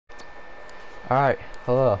Alright,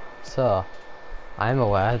 hello. So, I'm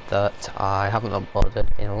aware that I haven't uploaded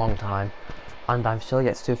in a long time, and I'm still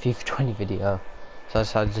yet to do a FIFA 20 video. So I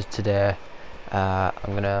decided today,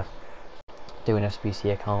 I'm gonna do an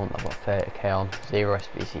SBC account. I've got 30k on, 0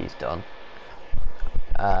 SBC's done.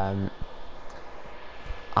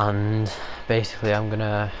 And basically I'm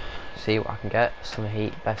gonna see what I can get. Summer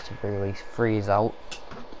Heat, best of release, freeze out,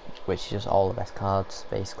 which is just all the best cards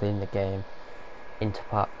basically in the game.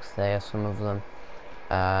 Interpacks, they are some of them.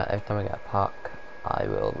 Every time I get a pack I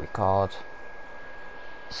will record.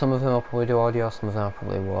 Some of them I'll probably do audio, some of them I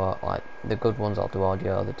probably won't. Like the good ones I'll do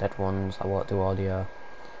audio, the dead ones I won't do audio.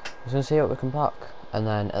 I'm just gonna see what we can pack, and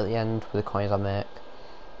then at the end with the coins I make,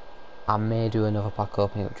 I may do another pack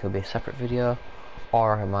opening which will be a separate video,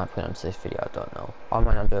 or I might put it onto this video, I don't know. I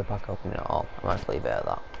might not do a pack opening at all, I might just leave it at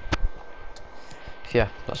that. So yeah,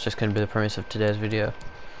 that's just going to be the premise of today's video.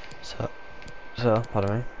 So,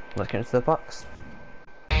 pardon me, let's get into the packs.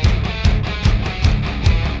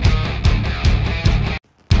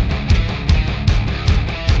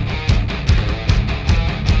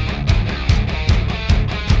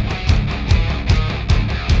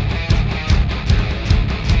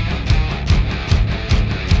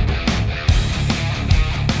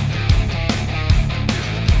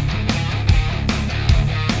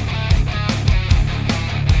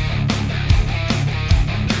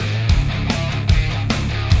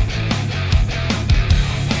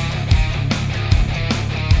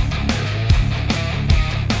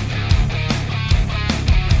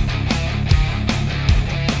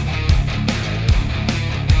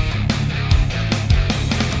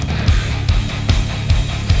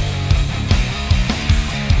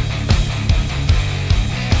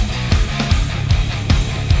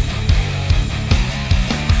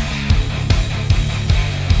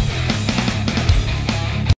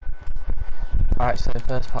 Alright, so the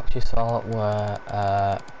first packs you saw were,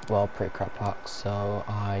 well, pretty crap packs, so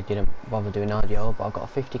I didn't bother doing audio, but I've got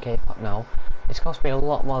a 50k pack now. It's cost me a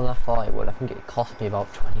lot more than I thought it would. I think it cost me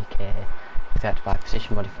about 20k if I had to buy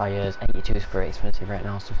position modifiers. 82 is pretty expensive right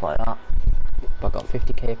now, stuff like that. But I've got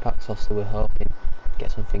 50k packs, so we're hoping to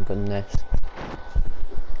get something good in this.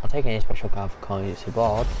 I'll take any special card for coins. It's a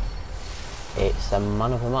board. It's a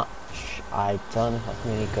man of the match. I don't know if that's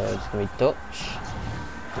really good. It's going to be Dutch.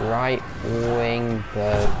 Right wing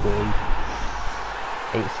Bergwijn,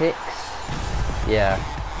 86. Yeah,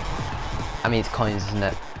 I mean it's coins, isn't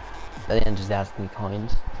it? At the end of the day, it's going to be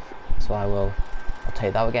coins, so I'll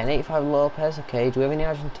take that. We're getting 85 Lopez. Okay, do we have any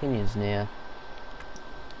Argentinians near?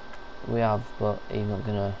 We have, but he's not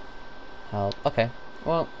gonna help. Okay,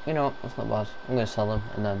 well, you know what, that's not bad. I'm gonna sell them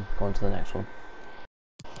and then go on to the next one.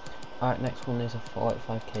 Alright, next one is a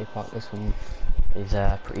 45k pack. This one is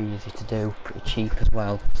pretty easy to do, pretty cheap as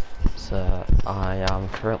well. So I am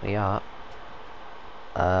currently at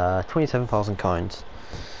 27,000 coins.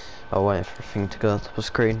 I'm waiting for everything to go to the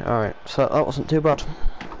screen. Alright, so that wasn't too bad.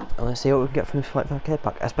 And let's see what we can get from this 45k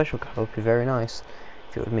pack. A special card would be very nice.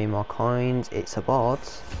 If it would mean more coins, it's a board.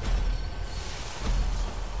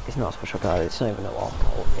 It's not a special card, it's not even a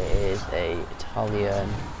walkout. It is a Italian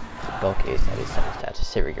goalkeeper. It's dead.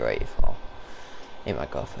 Serie 84. It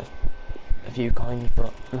might go for a few coins,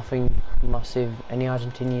 but nothing massive. Any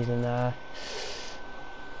Argentinians in there?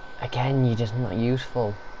 Again, you're just not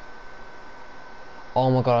useful. Oh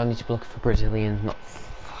my god, I need to be looking for Brazilians, not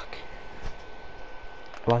fuck.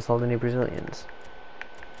 Have I sold any Brazilians?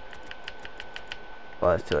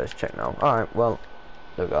 Well, let's check now. Alright, well,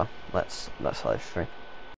 there we go. Let's sell it for free.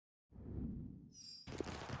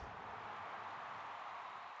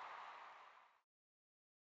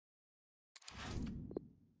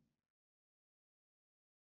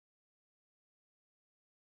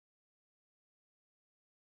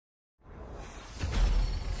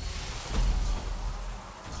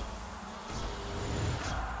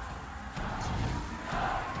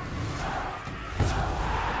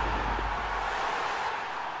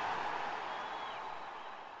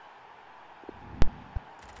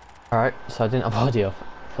 Alright, so I didn't have audio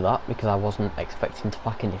for that because I wasn't expecting to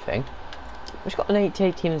pack anything. We've got an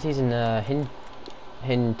 88 team of the season hint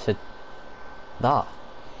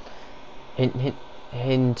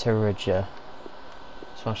Hinteregger.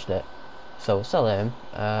 Smashed it. So we'll sell him.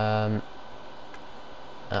 And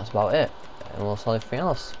that's about it. And we'll sell everything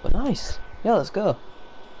else. But nice. Yeah, let's go.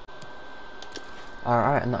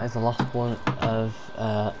 Alright, and that is the last one of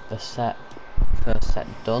the set. First set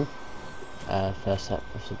done. First set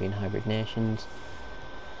obviously being Hybrid Nations.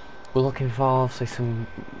 We're looking for obviously some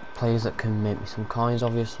players that can make me some coins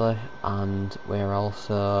obviously, and we're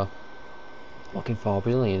also looking for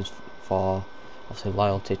Brazilians for obviously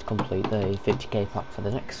loyalty to complete the 50k pack for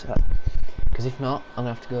the next set. because if not, I'm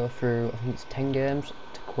gonna have to go through, I think it's 10 games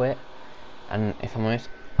to quit, and if I'm honest,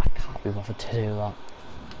 I can't be bothered to do that.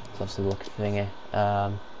 So obviously look at the thingy.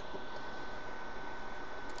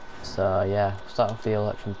 So yeah, start off the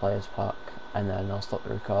Electrum Players Pack, and then I'll stop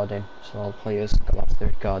the recording, so all the players go back to the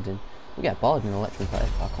recording. We get bored in the Electrum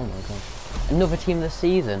Players Pack, oh my god. Another team this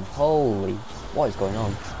season, holy, what is going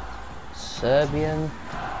on? Serbian?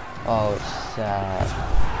 Oh, it's, yeah,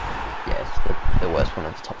 it's the worst one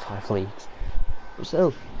of the top 5 leagues. But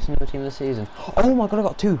still, it's another team this season. Oh my god, I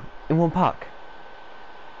got 2 in one pack.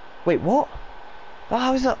 Wait, what?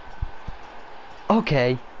 How is that?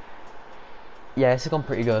 Okay. Yeah, this has gone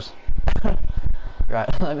pretty good.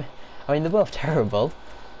 Right, I mean, they're both terrible,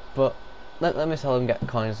 but let me sell them, get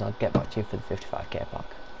coins, and I'll get back to you for the 55k pack.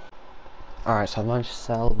 Alright, so I managed to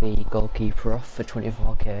sell the goalkeeper off for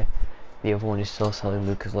 24k. The other one is still selling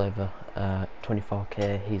Lucas Leiva,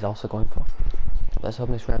 24k, he's also going for. Let's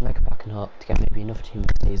open this rare mega pack and hope to get maybe another team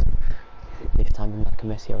this season. This time in like a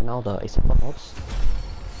Messi or Ronaldo. It's a odds.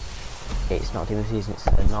 It's not a team this season, it's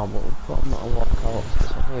a normal, but not a walkout.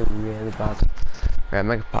 It's actually really bad. Rare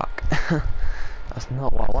mega pack. That's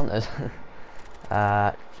not what I wanted.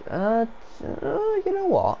 You know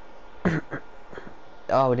what?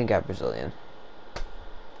 Oh, we didn't get a Brazilian.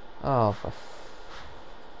 Oh,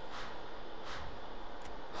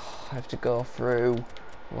 I have to go through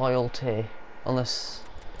loyalty. Unless...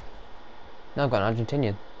 No, I've got an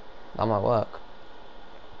Argentinian. That might work.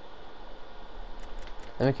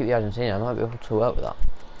 Let me keep the Argentinian, I might be able to work with that.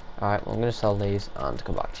 Alright, well, I'm going to sell these and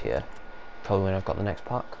come back to you. Probably when I've got the next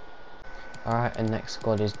pack. Alright, and next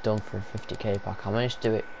squad is done for a 50k pack. I managed to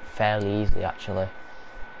do it fairly easily actually.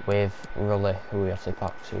 With Rully, who we obviously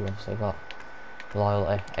packed, so we obviously got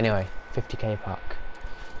loyalty. Anyway, 50k pack.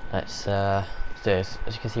 Let's do this.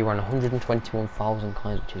 As you can see, we're on 121,000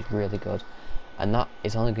 coins, which is really good. And that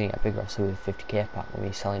is only going to get bigger obviously with a 50k pack when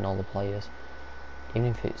we're selling all the players. Even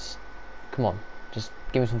if it's... Come on, just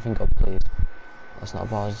give me something good, please. That's not a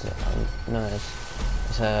bar, is it? No,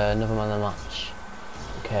 it's another man of the match.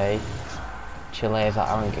 Okay. Chile is at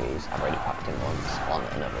Arangues. I've already packed him once on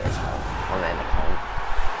another account. On main account.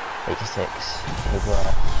 86. Good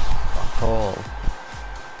work. Cool.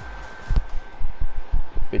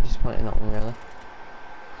 Bit disappointing that one, really.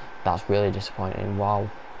 That's really disappointing. Wow.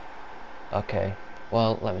 Okay.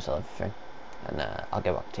 Well, let me sell everything, and I'll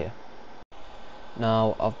get back to you.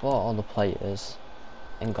 Now, I've bought all the players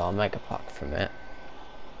and got a mega pack from it,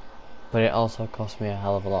 but it also cost me a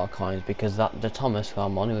hell of a lot of coins because the Thomas who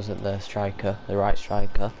I'm on, who was at the striker, the right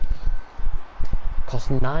striker, cost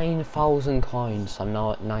 9,000 coins. I'm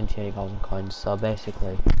now at 98,000 coins, so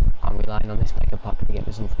basically I'm relying on this mega pack to get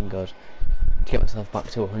me something good, to get myself back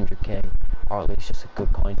to 100k, or at least just a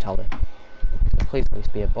good coin tally. So please at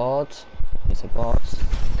least be a board. It's a board.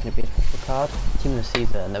 Can it be a special card? Team of the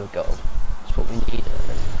season, there we go. That's what we need.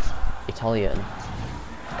 Italian.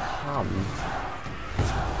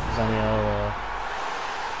 Zaniolo.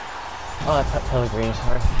 Oh, I put Pellegrini,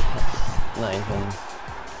 sorry. That's not even...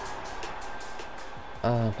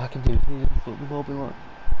 packaging, but we will be what?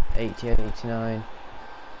 88, 89.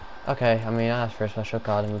 Okay, I mean, I asked for a special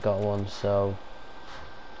card and we got one, so...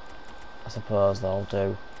 I suppose that'll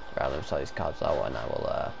do. Right, let me sort these cards out and I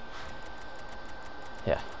will,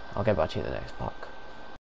 yeah, I'll get back to you in the next pack.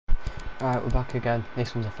 Alright, we're back again.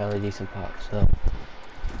 This one's a fairly decent pack, so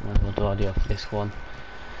we'll do audio for this one.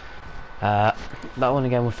 That one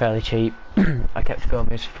again was fairly cheap. I kept going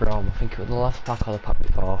this from, I think it was the last pack or the pack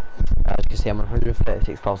before. As you can see, I'm on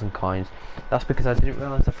 136,000 coins. That's because I didn't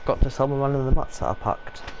realise I forgot to sell my man of the mats that I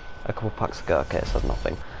packed a couple packs ago. Okay, so that's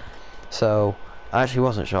nothing. So, I actually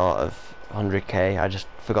wasn't short of 100k, I just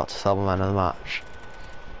forgot to sell my man of the match.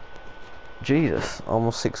 Jesus,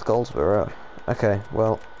 almost 6 goals were right. Okay,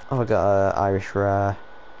 well, I got an Irish rare.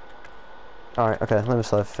 Alright, okay, let me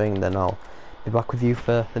sell everything, then I'll be back with you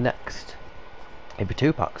for the next, maybe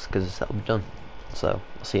 2 packs, because that'll be done. So,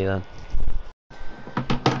 I'll see you then.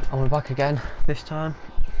 And we're back again, this time.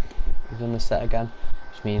 We've done the set again,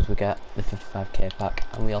 which means we get the 55k pack,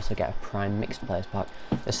 and we also get a prime mixed players pack.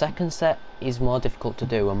 The second set is more difficult to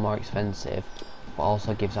do and more expensive, but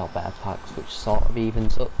also gives out better packs, which sort of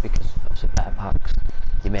evens up, because obviously better packs,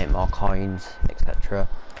 you make more coins, etc.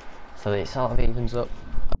 So it sort of evens up.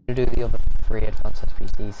 I'm going to do the other 3 advanced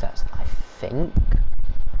SBC sets, I think.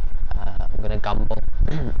 I'm going to gamble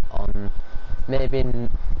on maybe,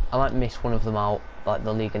 I might miss one of them out, like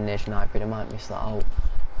the League and Nation hybrid, I might miss that out,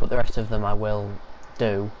 but the rest of them I will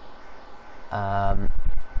do.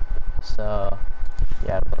 So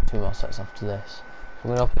yeah, I've got 2 more sets after this. So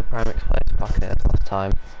I'm going to open the Prime Mix Players pack last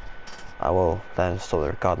time. I will then stop the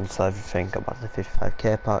recording, sell everything, go back to the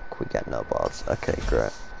 55k pack, we get no boards. Okay,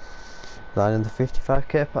 great. Then in the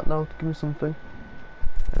 55k pack now, to give me something.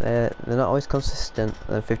 They're not always consistent,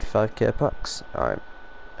 the 55k packs. Alright,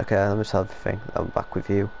 okay, let me sell everything, I'll be back with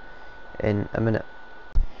you in a minute.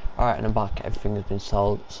 Alright, and I'm back, everything has been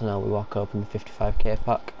sold, so now we walk open the 55k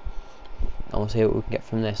pack. And we'll see what we can get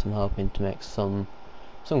from this. I'm hoping to make some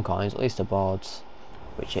coins, at least the boards,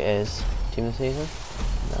 which it is. Team of the season?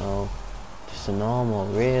 No. Just a normal,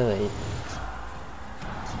 really.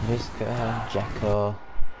 Visca, Jekko.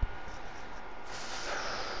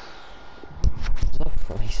 Let's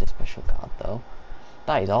release a special card though.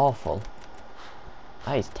 That is awful.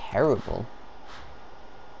 That is terrible.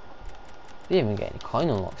 Didn't even get any coin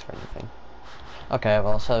unlocks or anything. Okay, well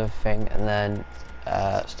I'll sell everything and then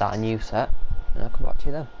start a new set, and I'll come back to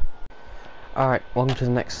you then. Alright, welcome to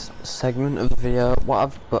the next segment of the video.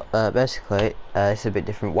 What I've basically, it's a bit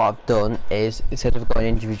different. What I've done is, instead of going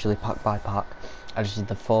individually pack by pack, I just did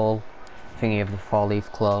the full thingy of the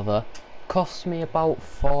 4-leaf clover. Cost me about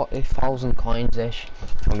 40,000 coins ish.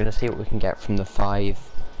 I'm gonna see what we can get from the five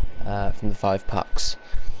packs.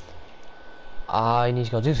 I need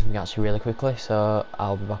to go do something actually really quickly, so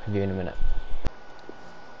I'll be back with you in a minute.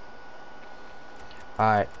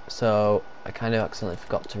 Alright, so I kind of accidentally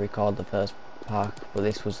forgot to record the first pack, but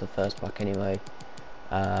this was the first pack anyway.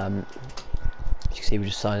 As you can see, we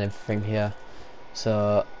just signed everything here.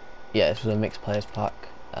 So yeah, this was a mixed players pack.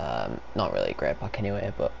 Not really a great pack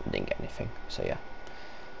anyway, but we didn't get anything, so yeah.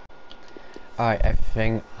 Alright,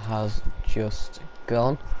 everything has just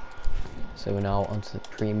gone, so we're now onto the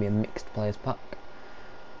premium mixed players pack.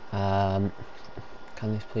 Can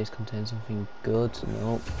this please contain something good?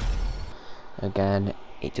 Nope. Again,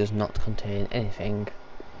 it does not contain anything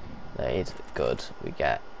that is good. We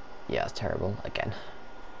get, yeah, it's terrible again.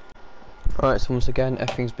 Alright, so once again,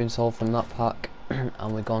 everything's been sold from that pack,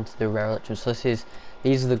 and we're going to the rare electrum. So these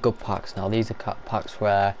are the good packs now. These are packs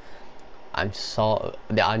where I'm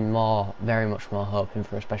very much more hoping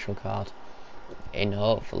for a special card in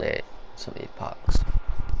hopefully some of these packs.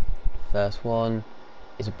 First one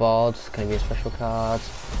is a board. It's going to be a special card.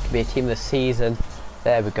 It could be a team of the season.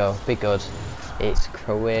 There we go, be good. It's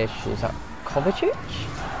Croatia. Is that Kovacic?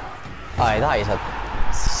 Aye, that is a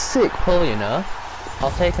sick pull, you know. I'll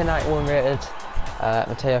take a 91 rated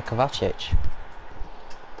Mateo Kovacic.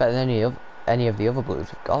 Better than any of the other blues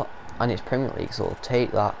we've got. And it's Premier League, so we'll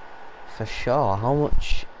take that for sure. How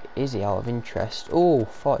much is he out of interest? Oh,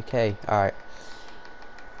 40k. Alright.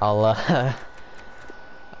 I'll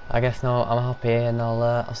I guess now I'm happy, and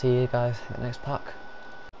I'll see you guys in the next pack.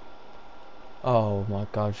 Oh my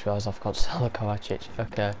god, guys, I forgot to sell the Kovacic.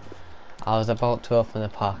 Okay. I was about to open the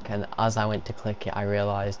pack, and as I went to click it, I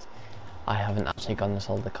realised I haven't actually gone and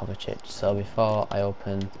sold the Kovacic. So before I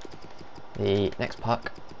open the next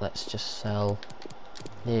pack, let's just sell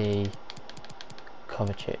the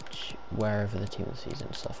Kovacic wherever the team of the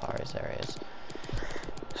season so far is. There it is.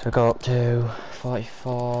 So go up to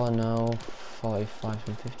 44, no. 45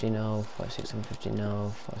 and 50, no. 46 and 50,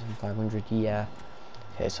 no. 47,500, yeah.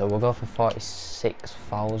 Okay, so we'll go for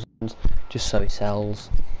 46,000 just so he sells,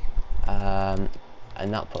 and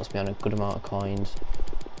that puts me on a good amount of coins.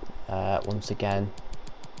 Once again,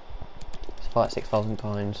 it's 46,000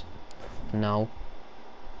 coins. Now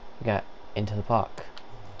we get into the pack.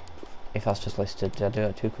 If that's just listed, did I do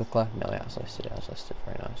it too quickly? No, yeah, it's listed. It was listed.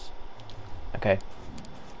 Very nice. Okay,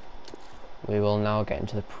 we will now get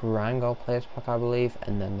into the Prime Gold Players pack, I believe,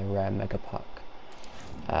 and then the rare mega pack.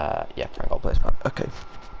 Yeah, Prime Gold Players pack. Okay,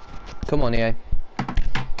 come on, EA.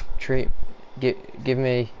 Give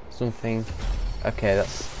me something. Okay,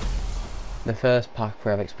 that's the first pack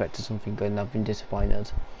where I've expected something good and I've been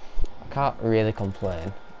disappointed. I can't really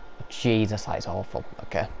complain. Jesus, that is awful.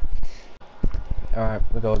 Okay. Alright,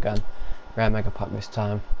 we go again. Rare mega pack this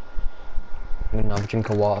time. I'm gonna have a drink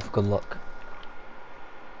of water for good luck.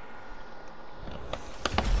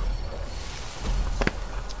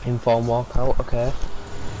 Inform walkout, okay.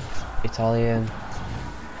 Italian.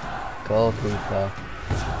 Goalkeeper.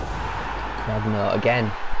 Crabno.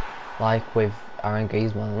 Again, like with Aaron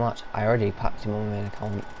Griezmann match, I already packed him on my main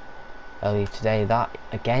account earlier today. That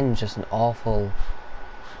again, just an awful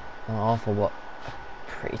but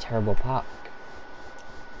pretty terrible pack.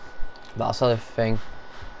 But I'll sell everything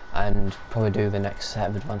and probably do the next set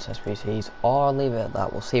of advanced SBC'S, or I'll leave it at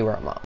that. We'll see where I'm at.